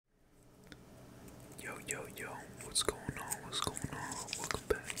What's going on? What's going on? Welcome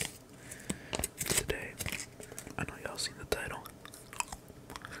back. Today, I know y'all seen the title.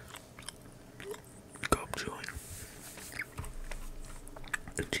 Come join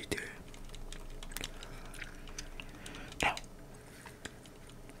the GTA. Now,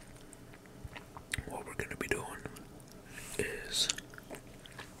 what we're gonna be doing is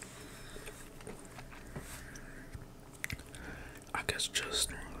I guess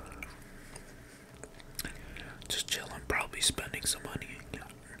just chilling, probably spending some money.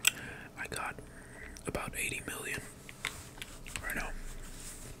 I got about 80 million right now.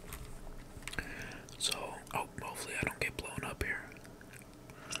 So, hopefully I don't get blown up here.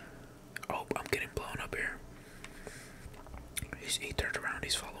 Oh, I'm getting blown up here. He turned around,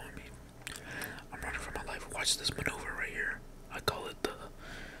 he's following me. I'm running for my life. Watch this maneuver right here. I call it the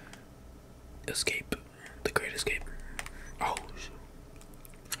escape. The great escape. Oh,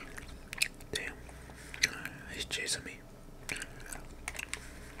 damn. He's chasing me.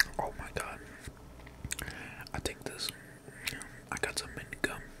 Oh my god. I think this. I got some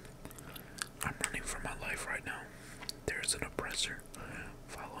mini-gum. I'm running for my life right now. There's an oppressor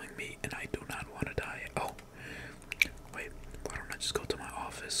following me, and I do not want to die. Oh, wait. Why don't I just go to my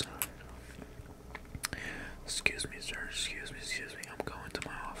office? Excuse me, sir. Excuse me. I'm going to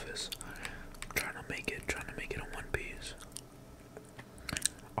my office. I'm trying to make it in one piece.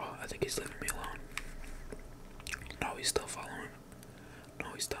 Oh, I think he's leaving me alone. No, he's still following.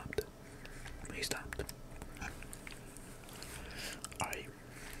 No, he stopped. He stopped. Alright.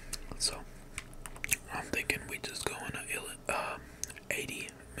 So, I'm thinking we just go on a $80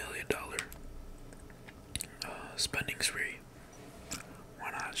 million spending spree.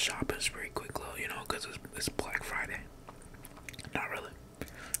 Why not shopping spree quick low, you know, because it's Black Friday. Not really.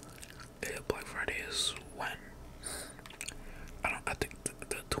 Yeah, Black Friday is when? I think the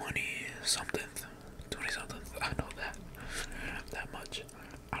 20-something. 20-something. I know that much.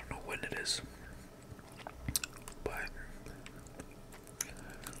 I don't know when it is. But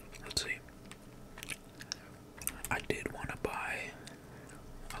let's see. I did want to buy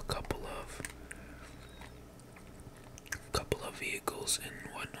a couple of vehicles and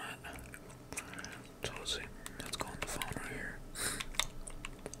whatnot. So let's see. Let's go on the phone right here.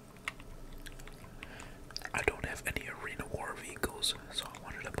 I don't have any arena war vehicles, so I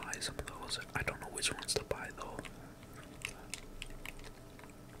wanted to buy some of those. I don't know which ones to buy though.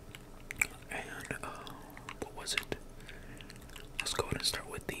 And what was it? Let's go ahead and start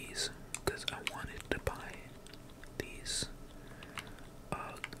with these, because I wanted to buy these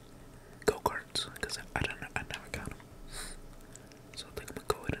go-karts, because I never got them. So I think I'm gonna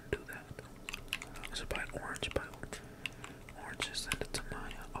go ahead and do that. So buy orange, send it to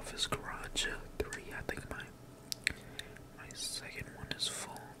my office garage 3. I think my second one is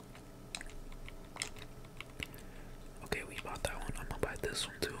full. Okay, we bought that one. I'm gonna buy this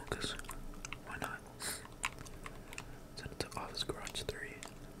one too, because why not? Send it to office garage 3.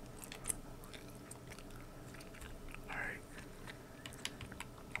 Alright.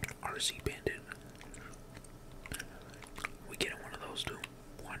 RC Bandit. We getting one of those too.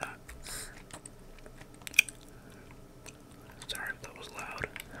 Why not? Sorry if that was loud.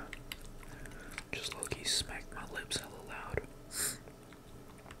 Just low-key smacked my lips hella loud.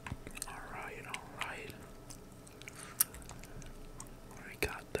 Alright. Already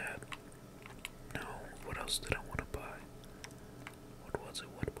got that. No, what else did I want to buy? What was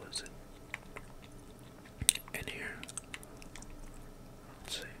it? In here.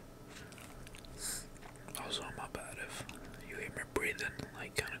 Let's see. Also, my bad if you hear me breathing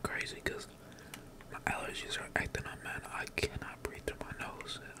like kind of crazy, because my allergies are acting up, man. I cannot breathe through my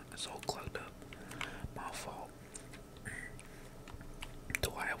nose. It's all clogged up. My fault.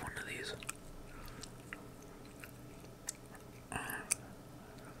 Do I have one of these? I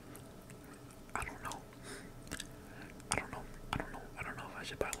don't know. I don't know if I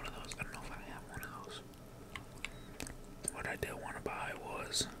should buy one of those. I don't know if I have one of those. What I did want to buy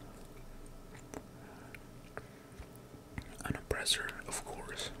was an oppressor, of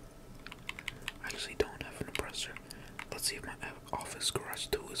course. I actually don't have an oppressor. Let's see if my office garage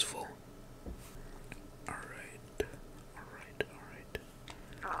 2 is full. Alright.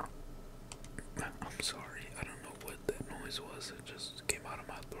 I'm sorry. I don't know what that noise was. It just came out of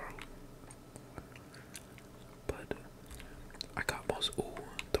my throat. But I got most. Ooh,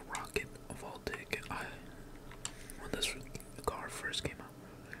 the rocket of all dick. When this car first came out.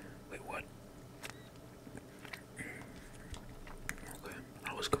 Wait, what? Okay,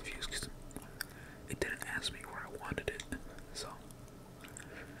 I was confused because it didn't ask me where I wanted it. So,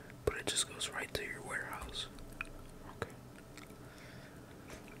 but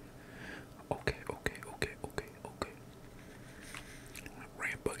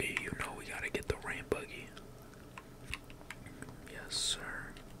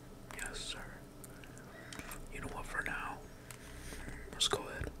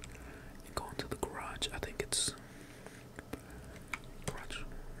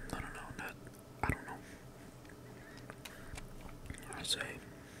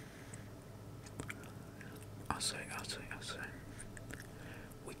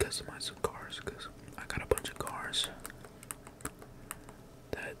customize the cars because I got a bunch of cars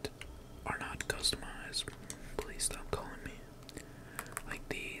that are not customized. Please stop calling me. Like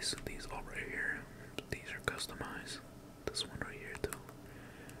these all right here. These are customized. This one right here too.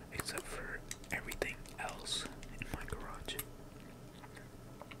 Except for everything else in my garage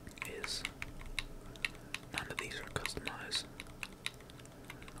is none of these are customized.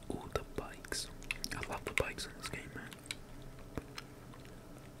 Ooh, the bikes. I love the bikes in this game, man.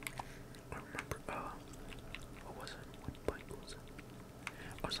 I remember, what was it? What bike was it?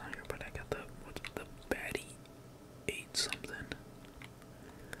 I was on here, but I got the baddie 8 something.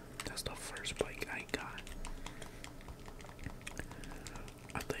 That's the first bike I got.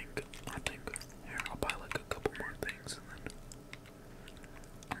 I think, here, I'll buy like a couple more things and then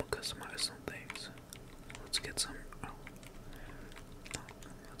I'm gonna customize some things. Let's get some,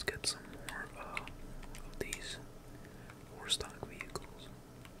 let's get some more, of these 4-stock vehicles.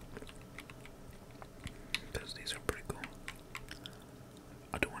 Because these are pretty cool.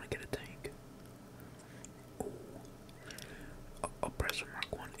 I do want to get a tank. Ooh. Oppressor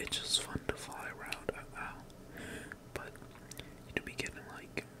Mark 1, it's just fun to fly around. But you do be getting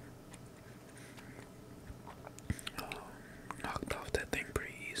like knocked off that thing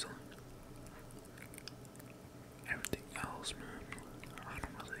pretty easily. Everything else, man,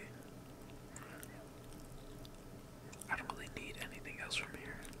 I don't really need anything else from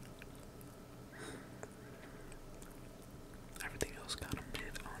here. Everything else kind of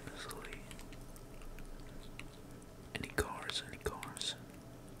mid, honestly. Any cars?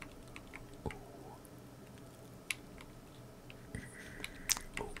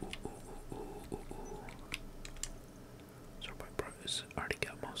 Ooh. Ooh. So my brothers already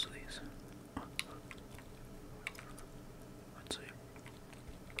got most of these. Let's see.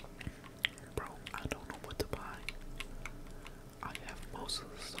 Bro, I don't know what to buy. I have most of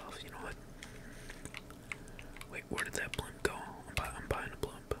the stuff, you know what? Wait, where did that blimp go? I'm buying a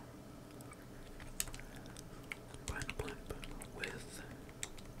blimp. With,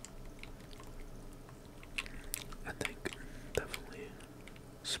 I think, definitely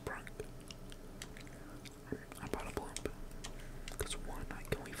Sprunk. I bought a blimp. Because one,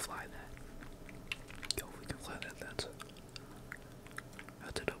 can we fly that? Yo, if we can fly that, that's a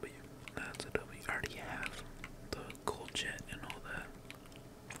W. That's a W. I already have the cool jet and all that.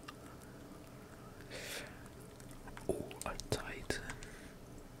 Ooh, a Titan.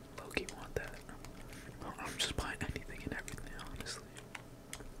 Loki want that. I'm just buying anything and everything, honestly.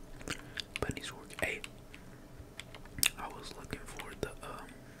 Penny's working. Hey, I was looking for the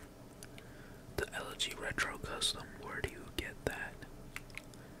LG Retro Custom. Where do you get that?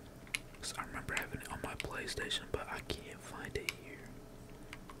 Cause I remember having it on my PlayStation, but I can't find it here.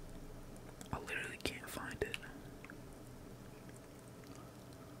 I literally can't find it.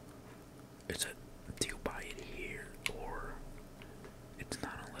 Do you buy it here or it's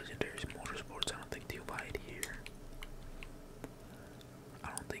not on Legendary Motorsports? I don't think. Do you buy it here? I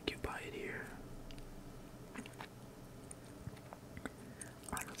don't think you buy it here.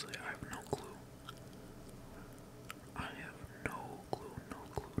 Honestly, I have no clue.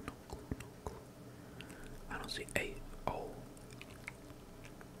 I don't see. Hey, oh.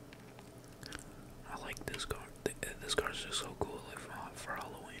 I like this car. This car is just so cool, like for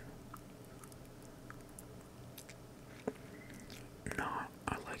Halloween. No,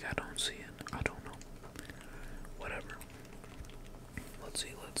 I don't see it. I don't know. Whatever. Let's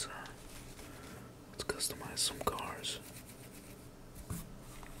see, let's customize some cars.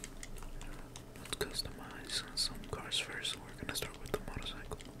 Let's customize some cars first. We're gonna start with the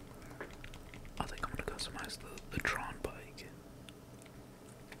motorcycle. I think I'm gonna customize the Tron bike.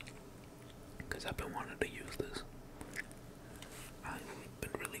 Cause I've been wanting to use this. I've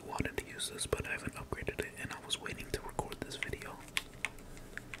been really wanting to use this, but I haven't upgraded it and I was waiting to record this video.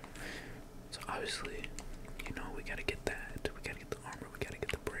 So obviously, you know, we gotta get that. We gotta get the armor, we gotta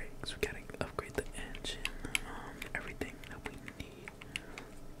get the brakes, we gotta upgrade the engine, everything that we need.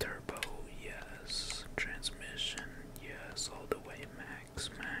 Turbo, yes. Transmission, yes. All the way, max.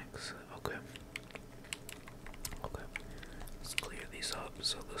 Okay. Let's clear these up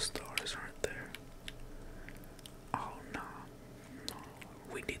so the stars aren't there. Oh, no.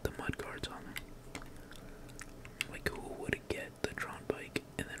 We need the mud guards on it. Like, who would get the Tron bike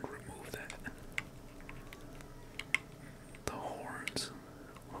and then remove that? The horns.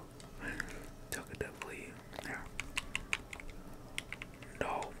 Y'all could definitely, yeah.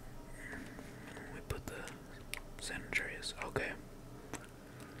 No. We put the San Andreas. Okay.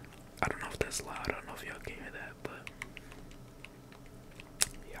 I don't know if that's loud. I don't know if y'all can hear that, but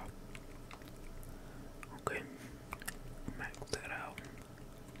yeah. Okay. Max that out.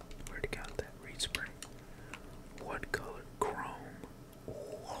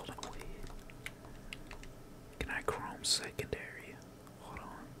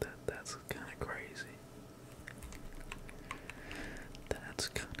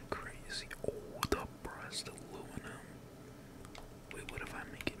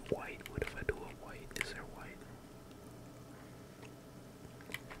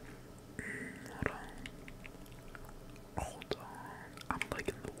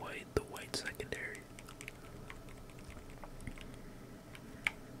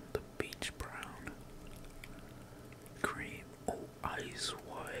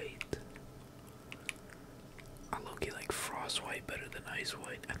 an ice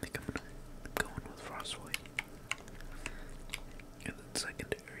white. I think I'm going with frost white. And then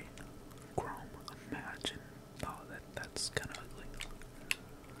secondary chrome. Imagine. Oh, that's kind of ugly.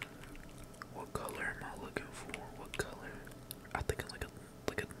 What color am I looking for? What color? I think it's like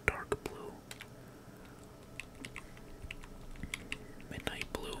a dark blue. Midnight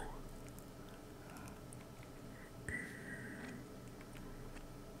blue.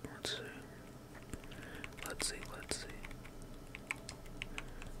 Let's see.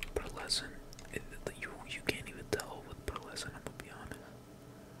 Pearlescent. You can't even tell with pearlescent, I'm gonna be honest.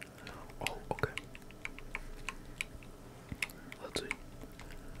 Oh, okay. Let's see.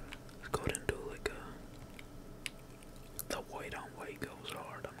 Let's go ahead and do like the white on white goes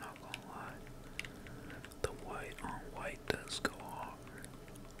hard, I'm not gonna lie. The white on white does go hard.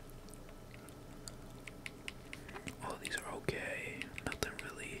 Oh, these are okay. Nothing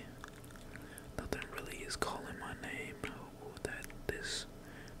really is calling my name. Oh, this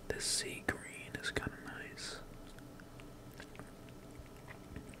sea green is kind of nice,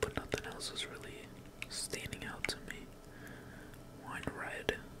 but nothing else is really standing out to me. Wine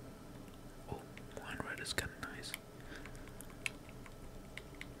red. Oh, wine red is kind of nice.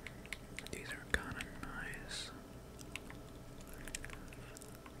 These are kind of nice.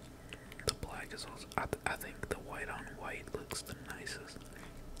 The black is also. I think the white on white looks the nicest.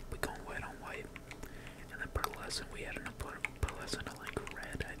 We going white on white, and then pearlescent. We had enough pearlescent to like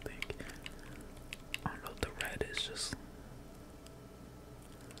red. I think. I don't know if the red is just.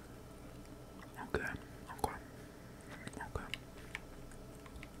 Okay.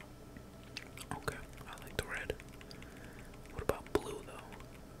 I like the red. What about blue though?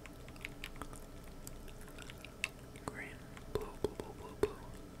 Green, blue.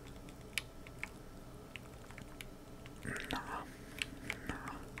 Nah.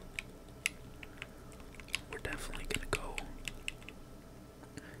 We're definitely gonna go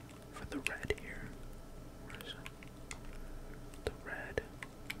for the red here. Where is it? The red.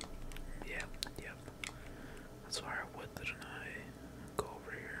 Yep. That's fire. What didn't I go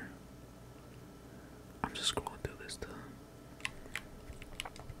over here? I'm just scrolling through this too.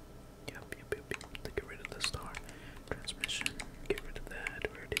 Yep. To get rid of the star. Transmission. Get rid of that.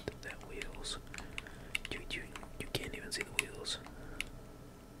 We already did that. Wheels. You can't even see the wheels.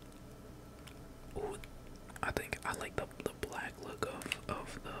 Ooh, I think I like the black look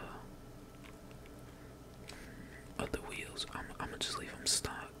of the wheels. I'm gonna just leave them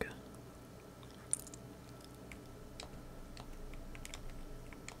stock.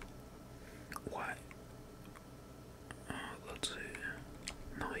 Why? Let's see.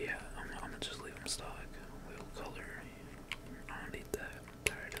 No, yeah, I'm gonna just leave them stock. Wheel color. I don't need that.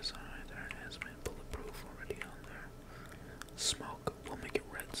 Tire design. Tire enhancement. Bulletproof already on there. Smoke. We'll make it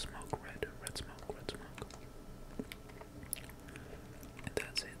red smoke. Red smoke. And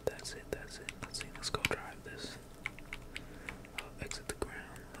that's it. Let's see. Let's go drive this. Exit the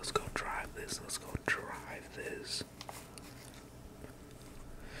ground. Let's go drive this.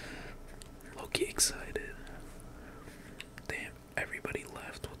 Low-key excited. Damn, everybody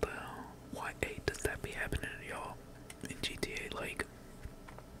left. What the hell? Why? Hey, does that be happening to y'all in GTA? Like,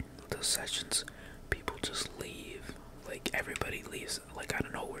 those sessions, people just leave. Like, everybody leaves, like, out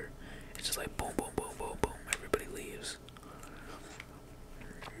of nowhere. It's just like, boom. Everybody leaves.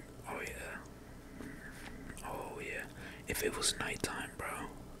 Oh, yeah. If it was nighttime, bro.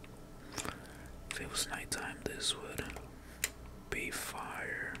 If it was nighttime, this would be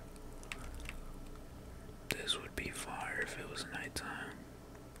fire. This would be fire if it was nighttime.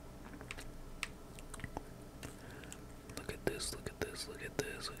 Look at this.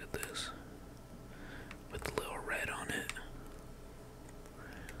 With the little red on it.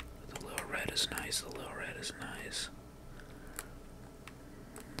 The little red is nice.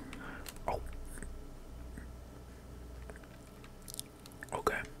 Oh.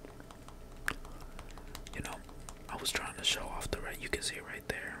 Okay. You know, I was trying to show off the red. You can see it right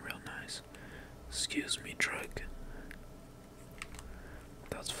there. Real nice. Excuse me, truck.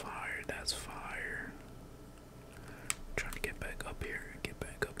 That's fire. Trying to get back up here.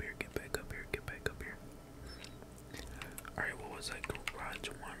 Alright, what was that? Garage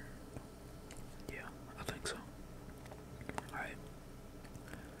 1. Yeah, I think so. Alright.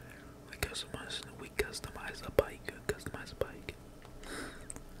 We customize a bike.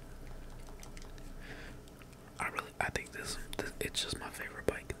 I think this it's just my favorite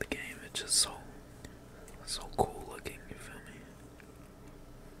bike in the game. It's just so cool looking, you feel me?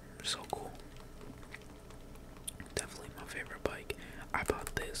 So cool. Definitely my favorite bike. I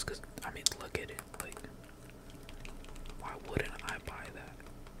bought this because, I mean, look at it. Like, why wouldn't I buy that?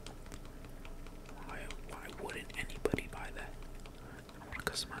 Why wouldn't anybody buy that?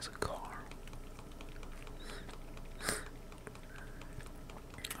 customize a car.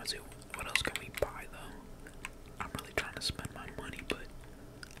 Let's see, what else can we buy though? I'm really trying to spend my money, but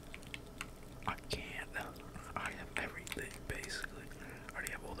I can't. I have everything basically. I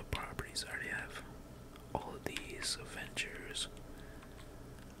already have all the properties. I already have all of these adventures,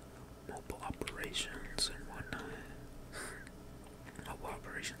 mobile operations and whatnot. Mobile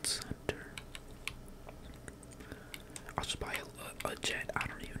operations center. I'll just buy a jet. I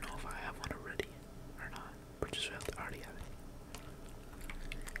don't even know if I have one already or not. Purchase failed. I already have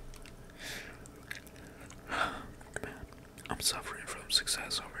it. Man, I'm suffering from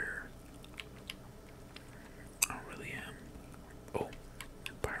success over here. I really am. Oh,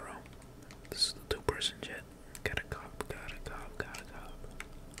 pyro. This is the 2-person jet. Got a cop, got a cop, got a cop.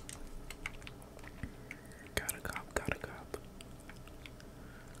 Got a cop, got a cop.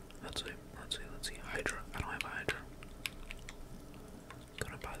 Let's see, let's see, let's see. Hydra. I don't have a Hydra.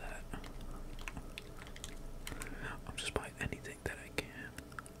 Gonna buy that. I'm just buying anything that I can.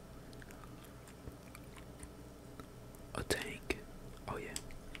 A tank. Oh yeah.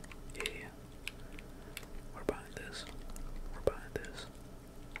 Yeah, yeah. We're buying this. We're buying this.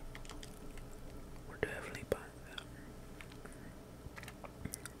 We're definitely buying that.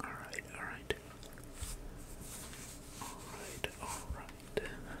 Alright, alright. Alright, alright.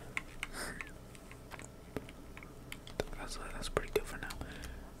 That's pretty good for now.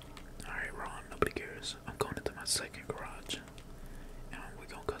 Alright, Ron, nobody cares. I'm going into my second garage. And we're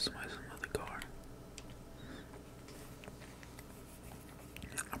gonna customize another car.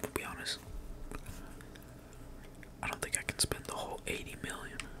 I'm gonna be honest. I don't think I can spend the whole 80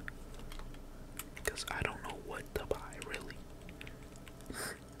 million. Because I don't know what to buy, really.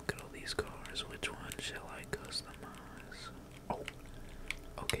 Look at all these cars. Which one shall I customize? Oh,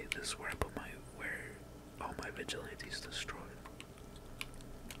 okay, this is where I put where all my vigilantes destroyed.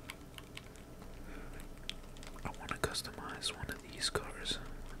 I want to customize one of these cars.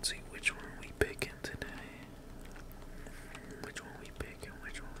 Let's see which one we picking today. Which one we picking?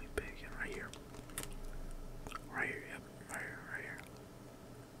 Which one we picking? Right here. Right here, yep. Right here, right here.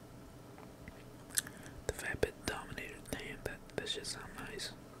 The Fat Bit Dominator. Damn, that shit sound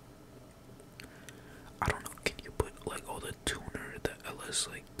nice. I don't know, can you put like all the tuner, the LS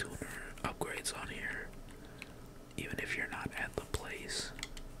like tuner upgrades on here? Even if you're not at the place.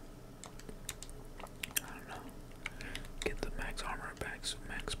 I don't know. Get the max armor, max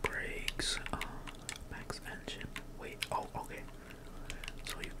brakes, max engine. Wait, oh, okay.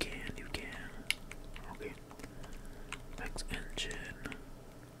 So you can. Okay. Max engine.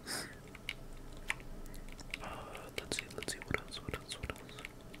 Let's see, what else?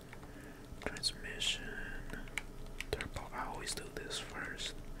 Transmission. Turbo. I always do this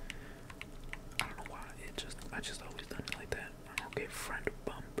first. I don't know why. I just always done it like that. Okay, front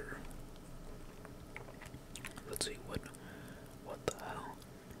bumper. Let's see, what the hell?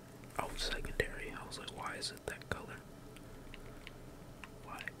 Oh, secondary. I was like, why is it that color?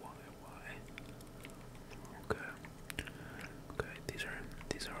 Why? Okay, these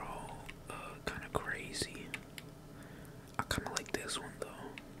are all kind of crazy. I kind of like this one though.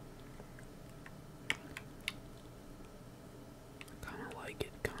 Kind of like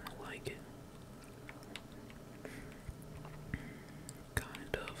it.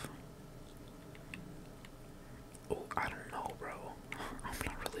 Kind of. Oh, I don't know, bro. I'm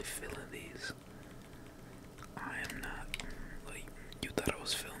not really feeling these. I am not. Like, you thought I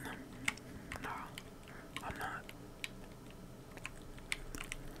was feeling them? Nah, I'm not.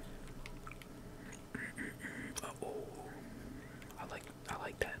 Oh, I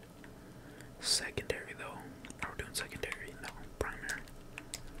like that. Secondary though. Are we doing secondary? No, primary.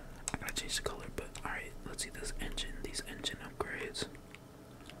 I gotta change the color, but alright, let's see this engine, these engine upgrades.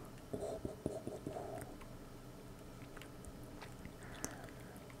 Ooh.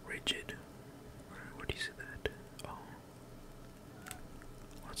 Rigid. Where do you see that? Oh.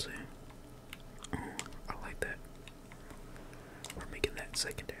 Let's see. Oh, I like that. We're making that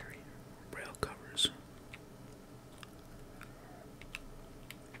secondary. Rail covers.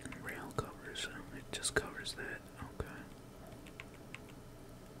 It just covers that. Okay.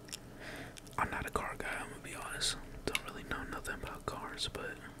 I'm not a car guy, I'm gonna be honest. Don't really know nothing about cars,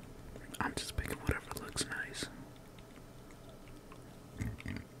 but I'm just picking whatever looks nice.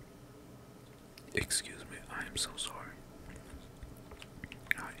 Excuse me, I am so sorry.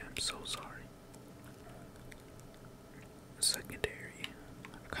 I am so sorry. Secondary.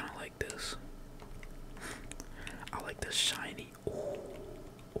 I kinda like this. I like this shiny. Ooh,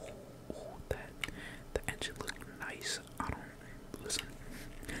 the engine looked nice. I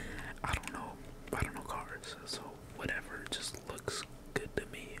don't know cars, so whatever just looks good to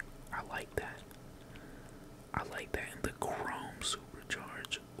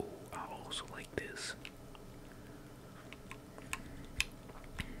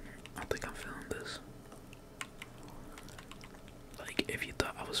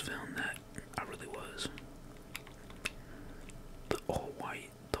was feeling that. I really was. The all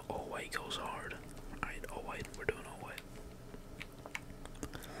white goes hard. Alright, all white, we're doing all white.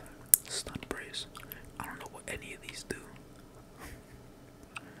 Stunt brace. I don't know what any of these do.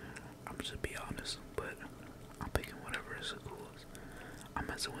 I'm just be honest, but I'm picking whatever is the coolest. I'm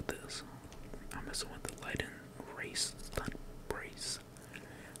messing with this. I'm messing with the light and race stunt brace.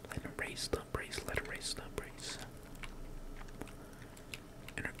 Light and race stunt brace. Light and race stunt brace.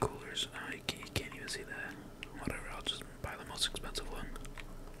 Inner coolers. You can't even see that. Whatever. I'll just buy the most expensive one.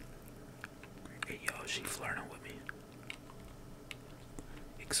 Hey yo, she flirting with me.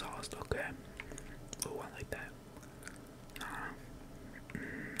 Exhaust. Okay. Oh, I like that. No.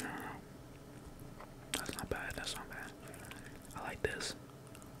 That's not bad. That's not bad. I like this.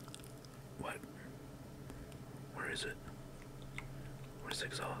 What? Where is it? Where's the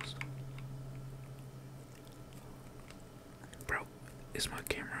exhaust? Bro, is my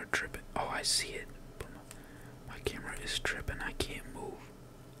camera tripping? Oh, I see it. But my camera is tripping. I can't move.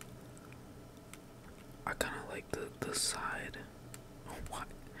 I kind of like the side.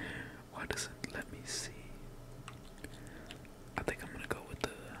 Why does it let me see? I think I'm gonna go with the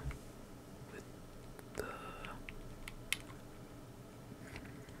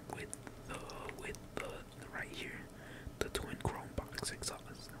right here, the twin chrome box exhaust.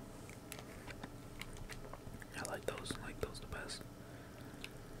 I like those the best.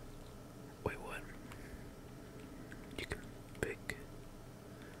 Wait, what? You can pick.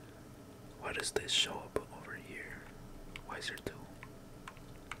 Why does this show up over here? Why is there two?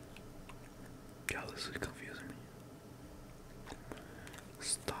 Yo, this is confusing me.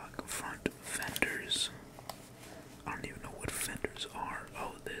 Stock front fenders. I don't even know what fenders are.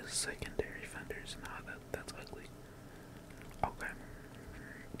 Oh, this secondary fenders. Nah, that's ugly. Okay.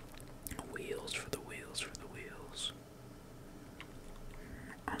 Wheels for the wheels for the wheels.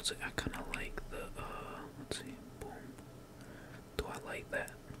 Honestly, I kind of like the let's see. Boom. Do I like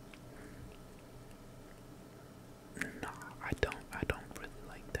that? Nah, I don't really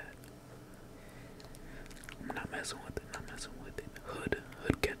like that. I'm not messing with it. Not messing with it.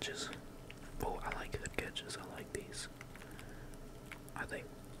 Hood catches. Oh, I like hood catches. I like these. I think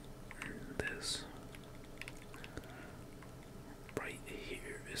this right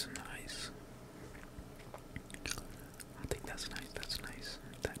here is nice. I think that's nice. That's nice.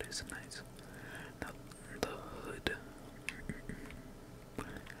 That is nice. Now the hood.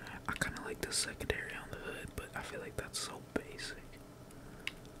 I kind of like the secondary on the hood, but I feel like that's so basic.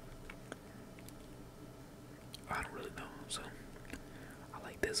 I don't really know, so I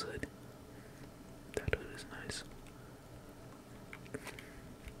like this hood. That hood is nice.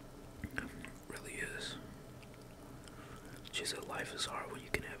 Really is. She said life is hard when you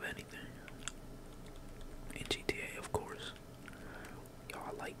can have anything. In GTA, of course. Yo,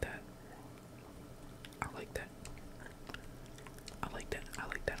 I like that. I like that. I like that. I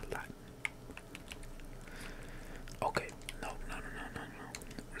like that a lot. Okay, no.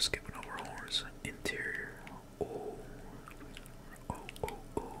 We're skipping over horns. Interior. Oh.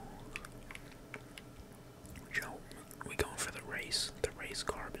 Yo, we going for the race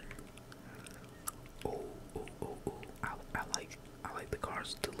carbon. Oh. I like the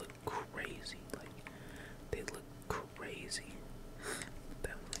cars to look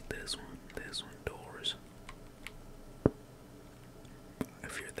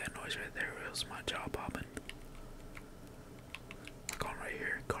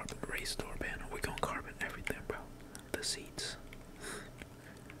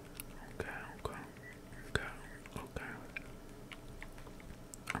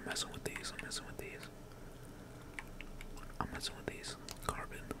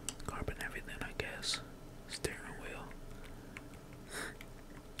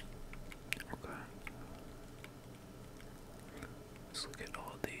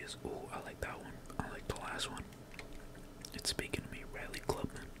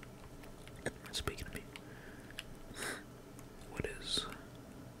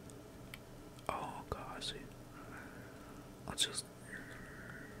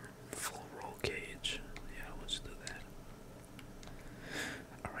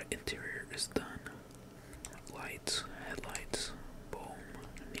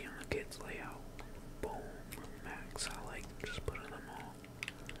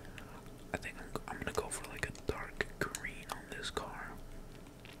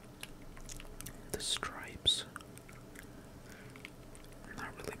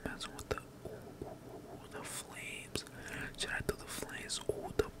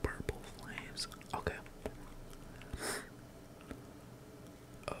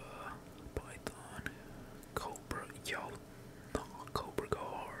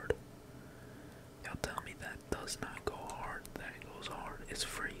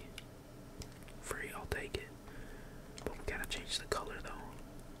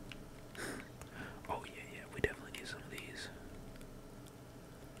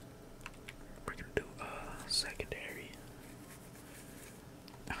secondary.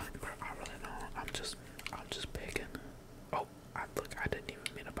 Bro, I really don't. I'm just picking. Oh, look, I didn't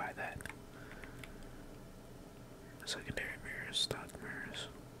even mean to buy that. Secondary mirrors, stock mirrors.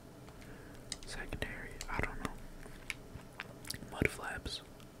 Secondary, I don't know. Mud flaps.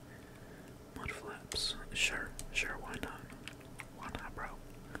 Mud flaps. Sure, why not? Why not, bro?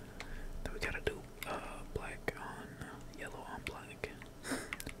 Then we gotta do black on yellow on black.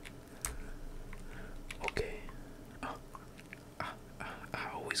 Okay. I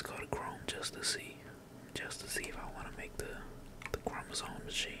always go to Chrome just to see if I want to make the chromosome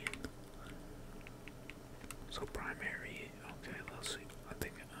machine. So primary. Okay, let's see. I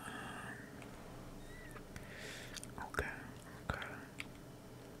think. Okay.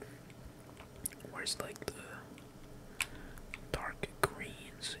 Where's like the dark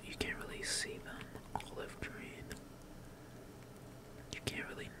greens? You can't really see them. Olive green. You can't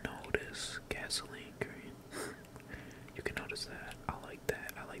really notice gasoline green. You can notice that. I like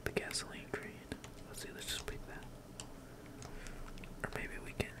that. I like the gasoline green. Let's see. Let's just pick that. Or maybe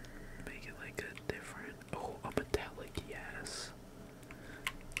we can make it like a different. Oh, a metallic. Yes.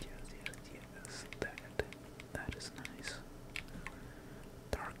 Yes. That is nice.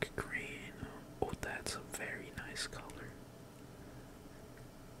 Dark green. Oh, that's a very nice color.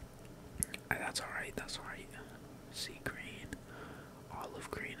 That's alright. Sea green.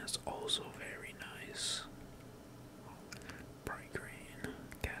 Olive green is also very nice. Bright green.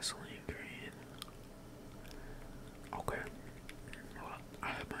 Gasoline green. Okay. Well, I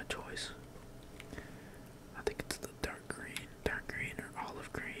have my choice. I think it's the dark green or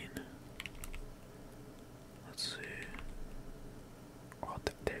olive green. Let's see. Oh,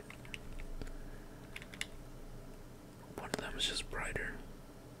 one of them is just brighter.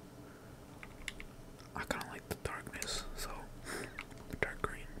 I kind of like the darkness, so dark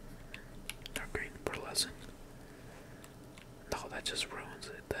green pearlescent. No, that just ruins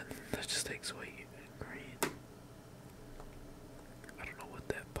it. That just takes away green. I don't know what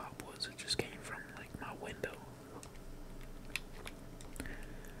that pop was. It just came from like my window.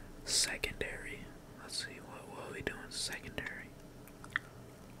 Secondary. Let's see what are we doing. Secondary.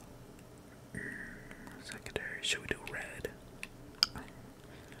 Secondary. Should we do red?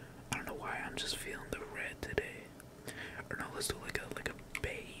 I don't know why I'm just feeling the red today. Or no, let's do like a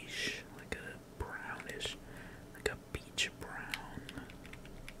beige, like a brownish, like a beach brown.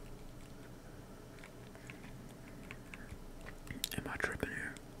 Am I tripping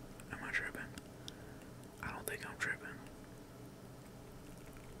here? I don't think I'm tripping.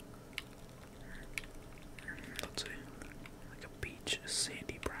 Let's see. Like a beach,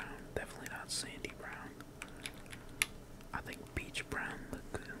 sandy brown. Definitely not sandy brown. I think beach brown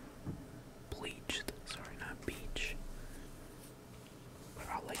look good. Bleached. Sorry, not beach. But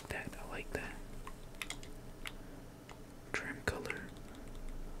I like that. Trim color.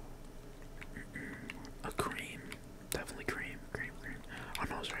 A cream. Definitely cream. Oh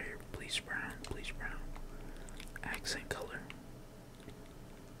no, it's right here. Bleach brown. Accent color.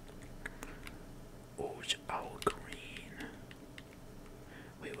 Oh, green.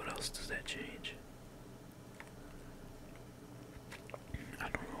 Wait, what else does that change? I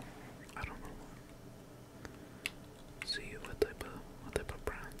don't know. See what type of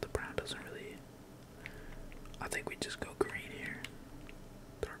brown. The brown doesn't really. I think we just go green here.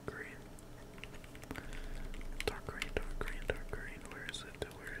 Dark green.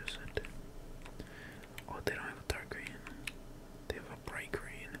 Where is it? Oh, they don't have a dark green. They have a bright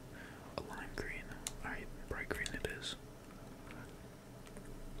green. A lime green. Alright, bright green it is.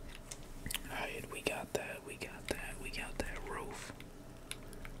 Alright, we got that roof.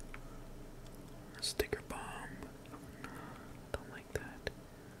 Sticker bomb. Don't like that.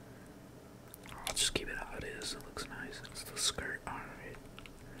 I'll just keep it how it is. It looks nice. It's the skirt. Alright.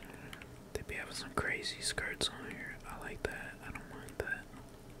 They be having some crazy skirts on here. I like that. I don't mind that.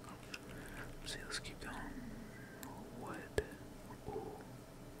 Let's see, let's keep going. What? Ooh.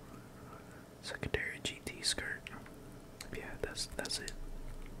 Secondary GT skirt. Yeah, that's it.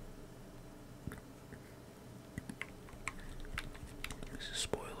 This is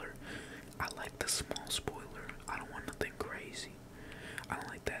spoiler. I like the small spoiler. I don't want nothing crazy. I don't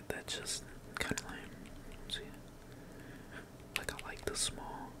like that. That's just kind of lame. See? Like, I like the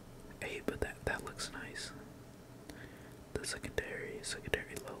small. Hey, but that looks nice. The secondary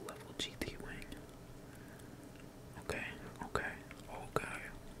low level GT wing. Okay.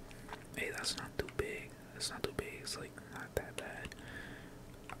 Hey, that's not too big. It's like not that bad.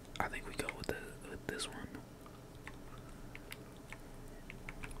 I think we go with this one.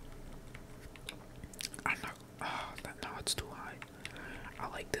 I'm not. No, it's too high. I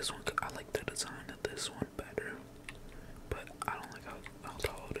like this one. I like the design of this one better, but I don't like how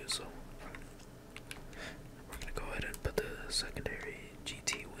tall it is. So we're gonna go ahead and put the secondary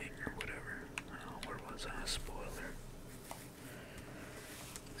GT wing or whatever. Where was I? Spoiler.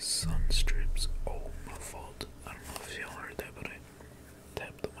 Sun strips. Oh, my fault. I don't know if y'all heard that, but I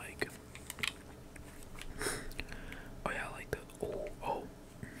tapped the mic. Oh yeah, I like that. Oh,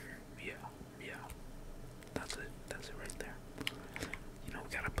 yeah. That's it right there. You know, we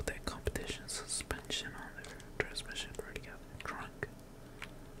gotta put that competition suspension on there. Transmission already got trunk.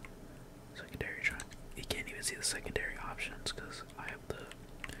 Secondary trunk. You can't even see the secondary options because I have the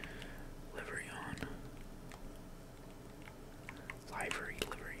livery on. Livery.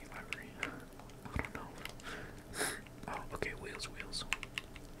 I don't know. Oh, okay, wheels.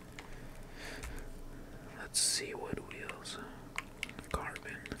 Let's see what wheels.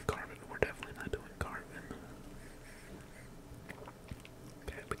 Carbon. We're definitely not doing carbon.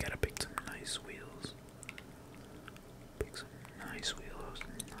 Okay, we gotta pick some nice wheels.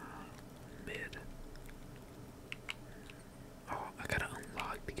 Mid. Oh, I gotta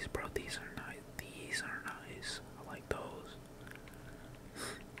unlock these, bro. These are nice. I like those.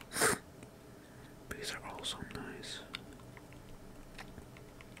 These are also nice.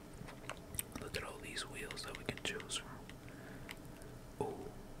 Look at all these wheels that we can choose from. Ooh.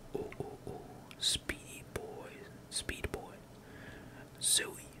 Speed boy.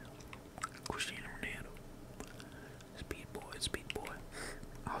 Zoe. Cristiano Ronaldo. Speed boy.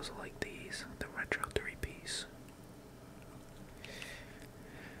 I also like these. The retro 3-piece.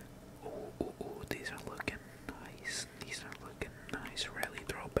 Ooh. These are looking nice. Rally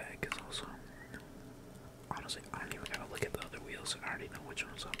throwback is also. Honestly, I don't even gotta look at the other wheels. I already know which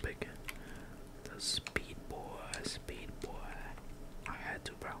ones I'm picking. The speed boy. I had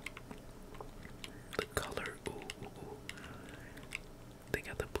to, bro. The color, ooh. They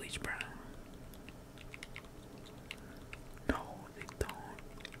got the bleach brown. No, they don't.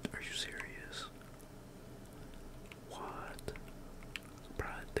 Are you serious? What? Bro,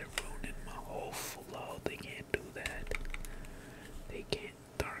 they're ruining my whole flow. They can't do that. They can't.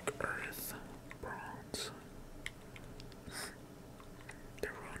 Dark earth, bronze.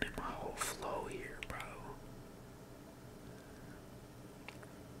 They're ruining my whole flow here, bro.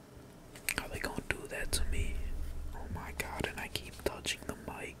 How they gonna do that to me? Oh my god, and I keep touching the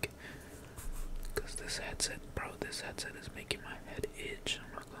mic. Cause this headset is making my head itch,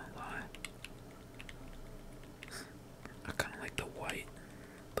 I'm not gonna lie. I kinda like the white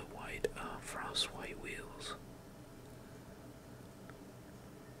frost white wheels.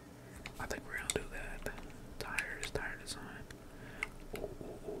 I think we're gonna do that. Tire design. Ooh,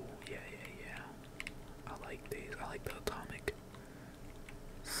 yeah. I like these. I like the atomic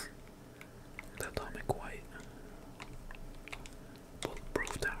white.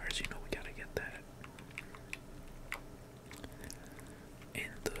 Bulletproof tires, you know we gotta get that.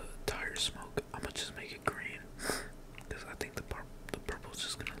 And the tire smoke, I'ma just make it green. Cause I think the purple's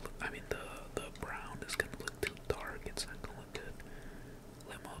just gonna look, the brown is gonna look too dark. It's not gonna look good.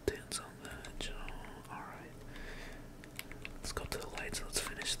 Limo tints on that, alright. Let's go to the lights, let's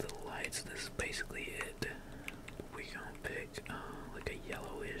finish the lights. This is basically it. We gonna pick like a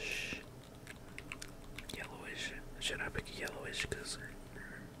yellowish. Should I pick a yellowish? Cause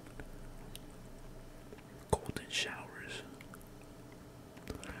golden showers.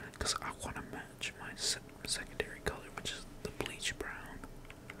 Cause I wanna match my secondary color, which is the bleach brown.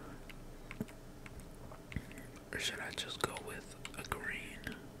 Or should I just go with a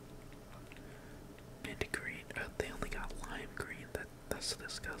green? Mint green. They only got lime green. That's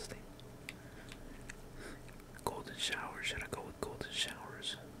disgusting. Golden showers. Should I go with golden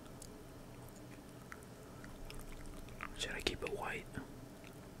showers? Should I keep it white?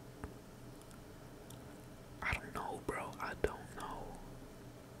 I don't know, bro. I don't know.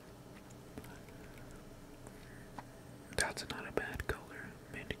 That's not a bad color.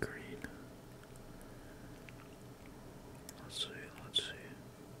 Mint green. Let's see.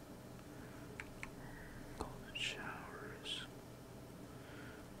 Golden showers.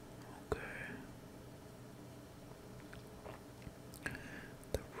 Okay.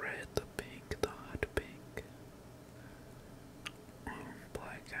 The red, the pink, the hot pink.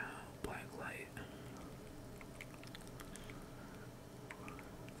 Black light.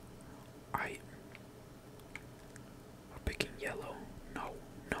 We're picking yellow. No,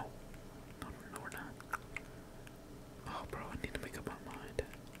 we're not. Oh, bro, I need to make up my mind.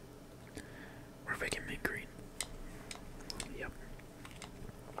 We're picking mint green. Yep.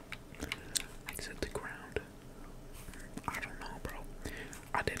 Exit the ground. I don't know, bro.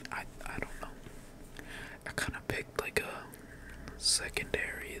 I don't know. I kind of picked like a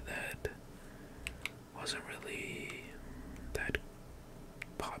secondary area that wasn't really that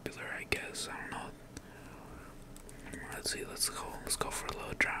popular, I guess. I don't know. Let's see, let's go for a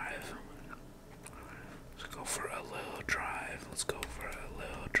little drive. Let's go for a little drive. Let's go for a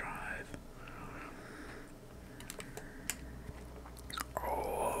little drive.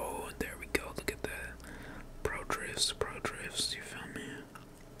 Oh, there we go. Look at that. Pro drifts, you feel me?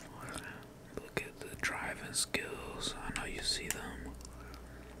 Look at the driving skills. I know you see them.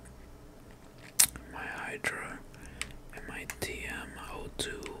 My Hydra and my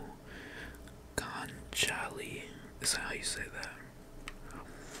TM02 Conchali. Is that how you say that?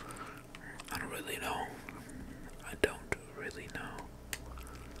 I don't really know. I don't really know.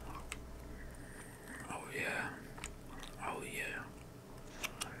 Oh yeah. Oh yeah.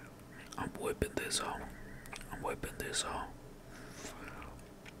 I'm whipping this home. I'm whipping this home.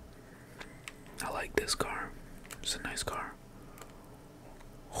 I like this car. It's a nice car.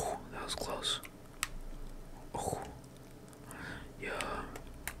 Oh, that was close. Oh. Yeah.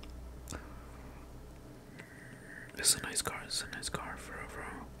 It's a nice car. It's a nice car for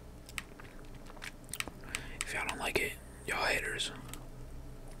real. If y'all don't like it, y'all haters.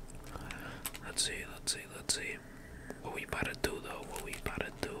 Let's see. What we about to do though? What we about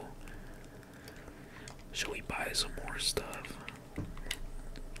to do? Should we buy some more stuff?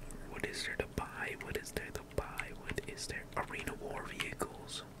 What is there to buy? What is there to buy? What is there? Arena war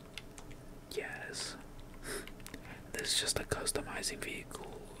vehicles. Yes. This is just a customizing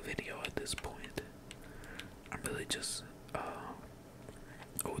vehicle video at this point. I'm really just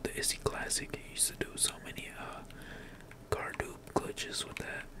oh, the Issy Classic used to do so many car dupe glitches with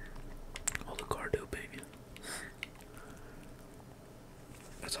that. All the car duping.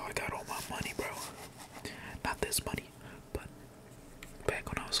 That's how I got all my money, bro. Not this money, but back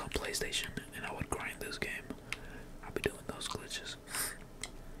when I was on PlayStation and I would grind this game, I'd be doing those glitches.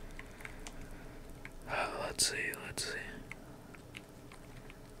 Let's see.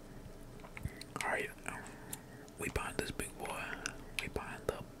 Alright, we buying this big boy. We buying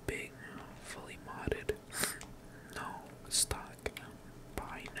the big, fully modded. No, stock.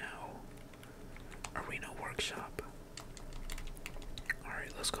 Buy now. Arena Workshop.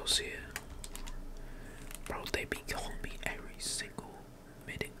 Alright, let's go see it. Bro, they be calling me every single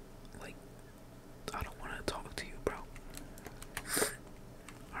minute. Like, I don't want to talk to you, bro.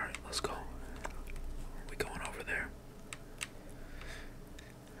 Alright, let's go. We going over there.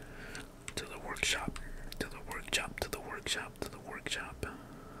 To the workshop. To the workshop. To the workshop. To the workshop.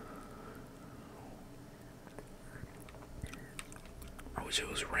 I wish it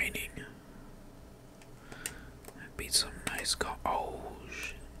was raining. It'd be some nice car. Oh,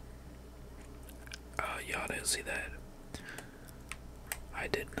 shit. Y'all didn't see that. I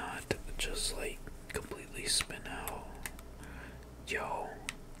did not just like completely spin out. Yo.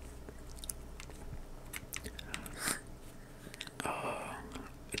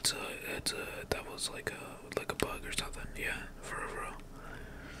 That was like a bug or something. Yeah, for real.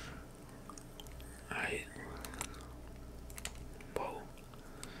 Whoa.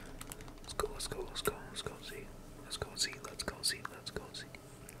 Let's go see.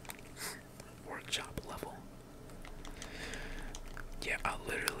 Workshop level. Yeah, I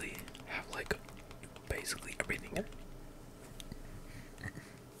literally have like basically everything.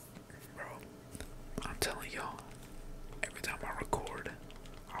 Bro, I'm telling y'all, every time I record,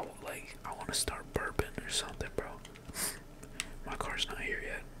 I want to start burping or something, bro. My car's not here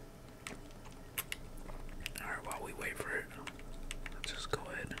yet. Alright, while we wait for it, let's just go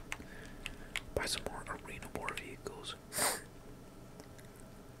ahead and buy some more arena war vehicles.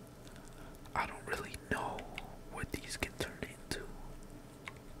 I don't really know what these can turn into.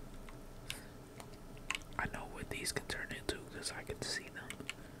 I know what these can turn into because I can see them.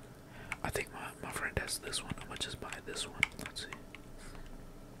 I think my friend has this one. I'm gonna just buy this one. Let's see.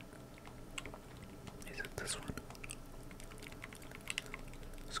 Is it this one?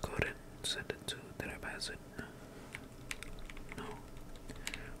 Let's go ahead and send it to. Did I pass it? No.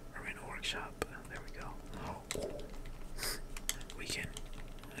 Arena Workshop. There we go. Oh. We can.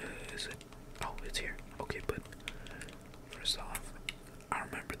 Is it? Oh, it's here. Okay, but first off, I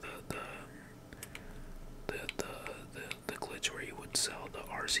remember the glitch where you would sell the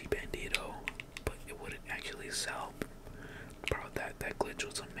RC Bandito, but it wouldn't actually sell. Bro, that glitch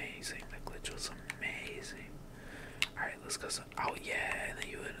was amazing. That glitch was amazing. Alright, let's go. Oh yeah, and then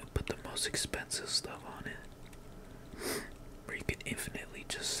you would put the most expensive stuff on it, where you could infinitely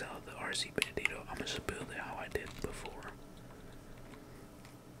just sell the RC Bandito. I'm gonna just build it how I did before.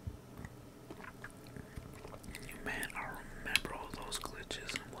 Man, I remember all those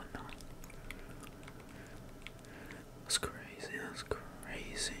glitches and whatnot. That's crazy.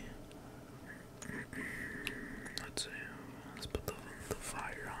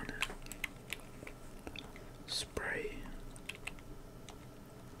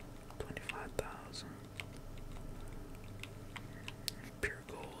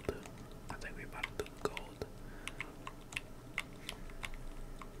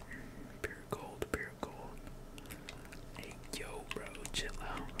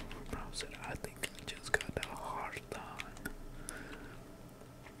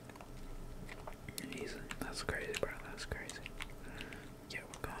 That's crazy, bro. That's crazy. Yeah,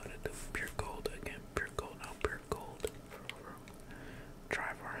 we're going to do pure gold again. Pure gold, no, pure gold.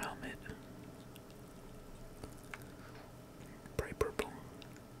 Driver helmet. Bright purple.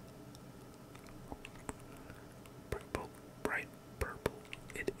 Purple. Bright purple.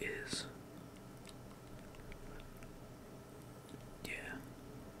 It is. Yeah.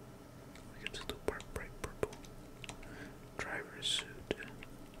 We can just do bright purple. Driver's suit.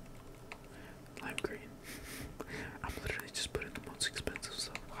 Lime green. I'm literally just putting the most expensive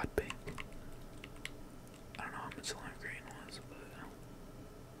stuff. Hot pink. I don't know how much lime green was, but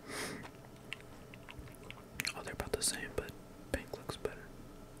oh, they're about the same, but pink looks better.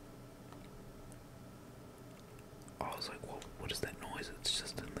 Oh, I was like, whoa, what is that noise? It's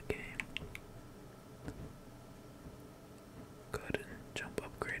just in the game. Go ahead and jump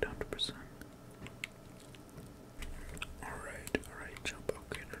upgrade 100%. Alright, jump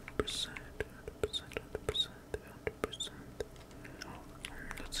upgrade 100%. 100%.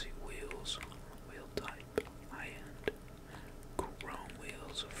 Let's see, wheels. Wheel type. High-end. Chrome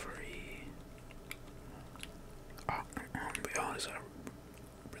wheels are free. To be honest, I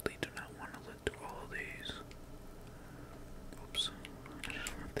really do not want to look through all of these. Oops.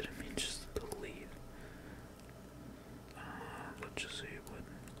 I didn't mean just to delete. Let's just see what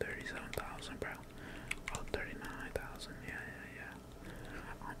 37,000, bro. Oh, 39,000. Yeah.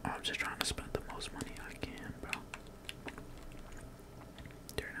 I'm just trying to spend the most money I can, bro.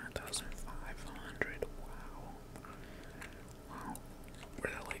 39,500. Wow. Were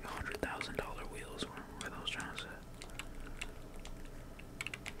that like $100,000 wheels? Were those trying to say?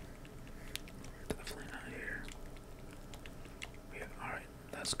 Definitely not here. Yeah, alright,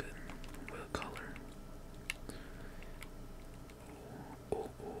 that's good. Wheel color. Ooh.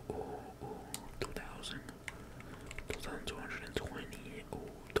 2,000. 2,220.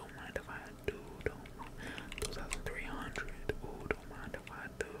 Ooh, don't mind if I do. Don't mind. 2,300. Ooh, don't mind if I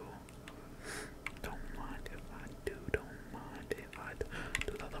do. Don't mind if I do. Don't mind if I do.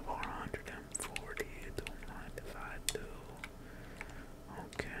 2,440. Don't mind if I do.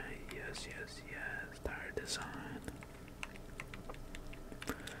 Okay, yes. Tire design.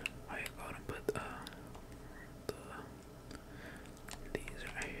 I gotta put these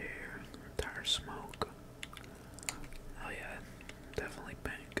right here. Tire smoke. Oh yeah, definitely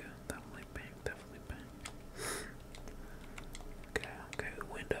pink. Okay,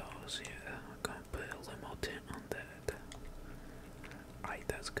 windows, yeah. I'm gonna put a limo tint on that. Alright,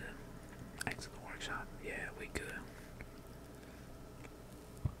 that's good. Exit the workshop. Yeah, we good.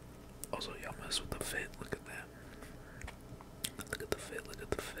 Also, y'all mess with the fit. Look at that. Look at the fit.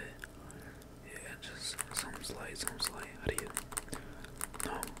 Yeah, just some slight. How do you?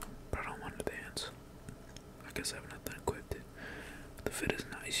 No, but I don't want to dance. I guess I have nothing equipped. But the fit is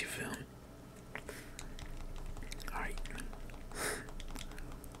nice, you feel me? Alright.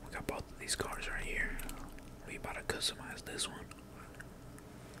 We got both of these cars right here. We about to customize this one.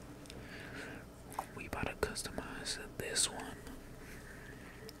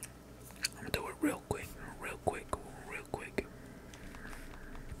 I'm gonna do it real quick.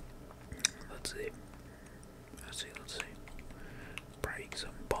 Let's see. Brakes,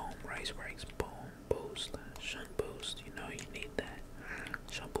 boom, race brakes, boom, boost, shunt boost. You know you need that.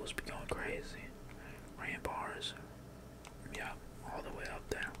 Shunt boost be going crazy. Ram bars, yeah, all the way up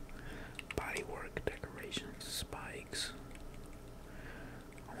there. Body work, decorations, spikes.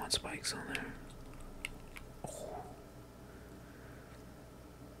 I want spikes on there. Oh.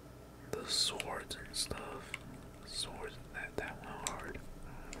 The swords and stuff. Swords, that went hard.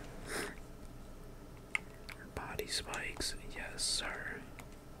 Body spikes, yes sir.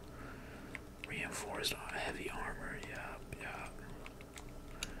 Reinforced heavy armor, yup.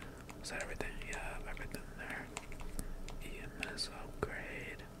 Is that everything? Yup, everything there. EMS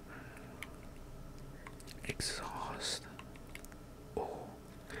upgrade. Exhaust. Oh,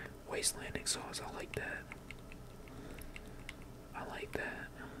 wasteland exhaust, I like that.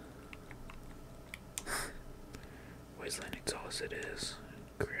 Wasteland exhaust it is.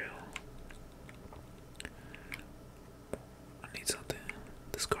 Grill. I need something.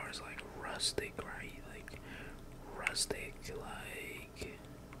 This car is like rustic, right? Like rustic.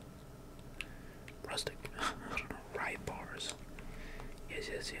 I don't know. Ride bars.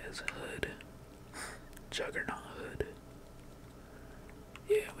 Yes. Hood. Juggernaut hood.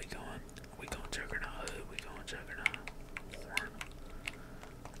 Yeah, we going Juggernaut hood. Horn.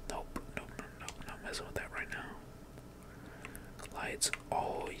 Nope. Not messing with that right now. Lights.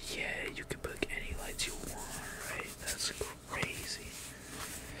 Oh yeah, you can pick any lights you want, right? That's crazy.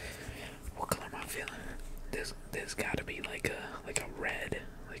 What color am I feeling? There's gotta be like a red,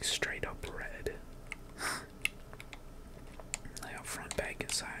 like straight up red.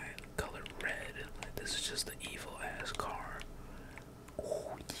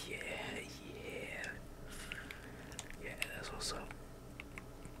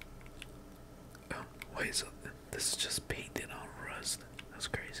 Okay, so this is just painted on rust. That's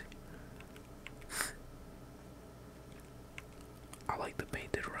crazy. I like the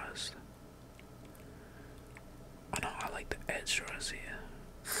painted rust. Oh no, I like the edge rust, yeah.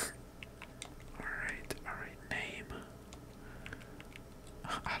 Alright, name.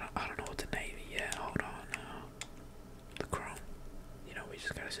 I don't know what to name it yet. Hold on. The chrome. You know, we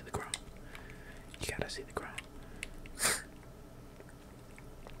just gotta see the chrome. You gotta see the chrome.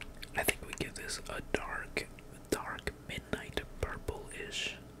 I think we give this a dark midnight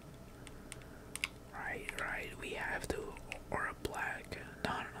purple-ish. Right, we have to. Or a black.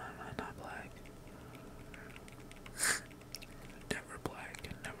 No, not black. Never black.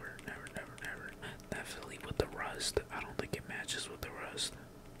 Never. Definitely with the rust. I don't think it matches with the rust.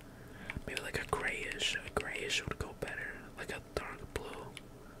 Maybe like a grayish. A grayish would go better. Like a dark blue.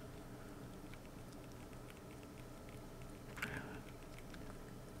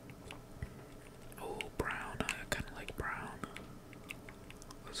 Oh, brown. I kind of like brown.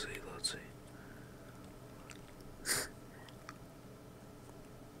 Let's see.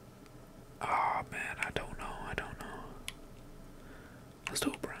 Oh man, I don't know. Let's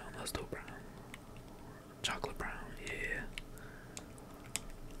do brown. Chocolate brown, yeah.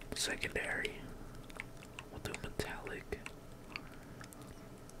 Secondary. We'll do metallic.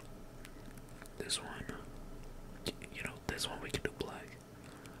 This one. You know, this one we can do black.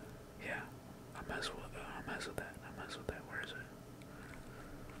 Yeah. I mess with that. Where is it?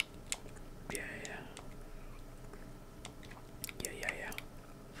 Yeah.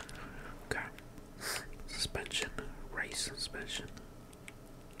 Okay. Suspension. Race suspension.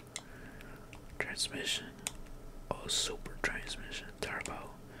 Transmission. Oh, super transmission. Turbo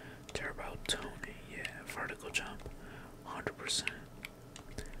tuning. Yeah. Vertical jump. 100%.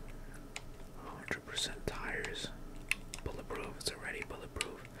 100% tires. Bulletproof. It's already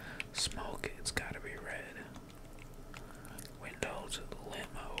bulletproof. Smoke. It's gotta be red. Windows.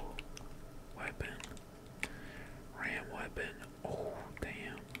 Limo. Weapon. Ram weapon. Oh,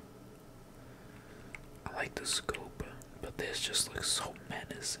 damn. I like the scoop, but this just looks so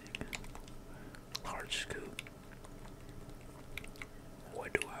menacing. Large scoop.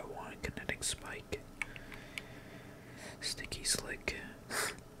 What do I want? Kinetic spike. Sticky slick.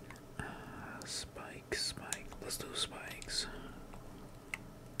 Spike. Let's do spikes.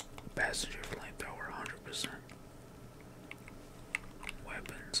 Passenger flamethrower, 100%.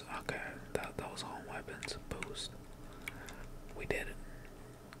 Weapons. Okay, that was all weapons. Boost. We did it.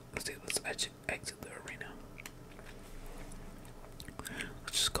 Let's exit the arena.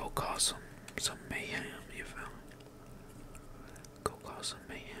 Let's just go cause some mayhem, you feel me? Go cause some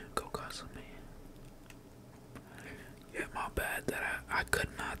mayhem. Yeah, my bad that I could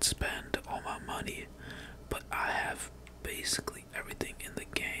not spend all my money, but I have basically everything in the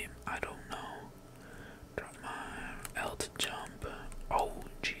game. I don't know. Drop my L to jump. Oh,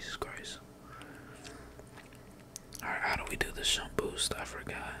 Jesus Christ. Alright, how do we do the jump boost? I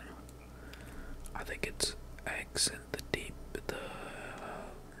forgot. I think it's X and the deep,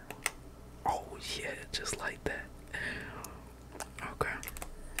 oh yeah, just like that. Okay.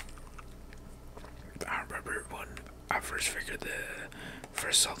 I remember when I first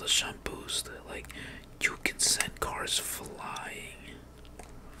saw the jump boost, like, you can send cars flying.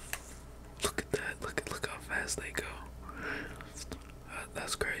 Look at that, look how fast they go.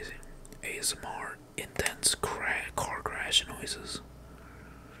 That's crazy. ASMR, intense car crash noises.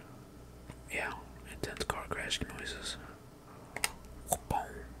 Yeah, intense car crash noises. Boom.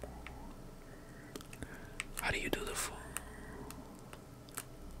 How do you do the phone?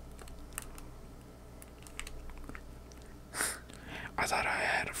 I thought I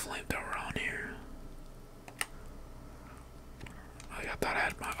had a flamethrower on here. I thought I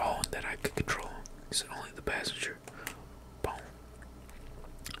had my own that I could control. It's only the passenger. Boom.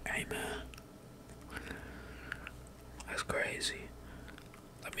 Hey man. That's crazy.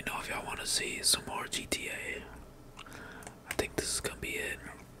 Let me know if y'all want to see some more GTA. I think this is gonna be it.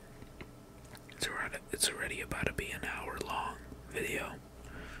 It's already about to be an hour-long video,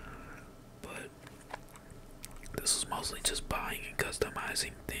 but this is mostly just buying and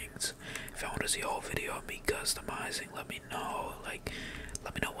customizing things. If y'all want to see a whole video of me customizing, let me know. Like,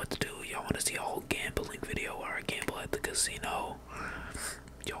 let me know what to do. Y'all want to see a whole gambling video where I gamble at the casino?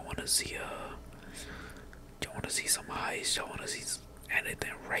 Y'all want to see some heist? Y'all want to see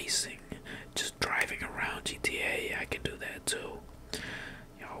anything racing? Just driving around GTA? I can do that too.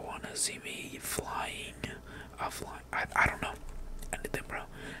 Y'all want to see me flying? I don't know. Anything, bro.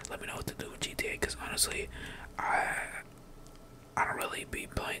 Let me know what to do with GTA, because honestly, I don't really be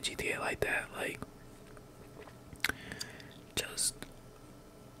playing GTA like that. Like,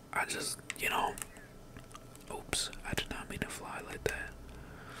 I just, you know, Oops, I did not mean to fly like that.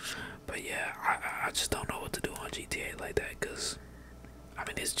 But yeah, I just don't know what to do on GTA like that, because, I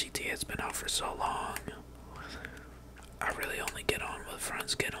mean, this GTA has been out for so long. I really only get on with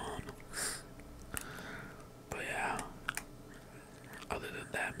friends get on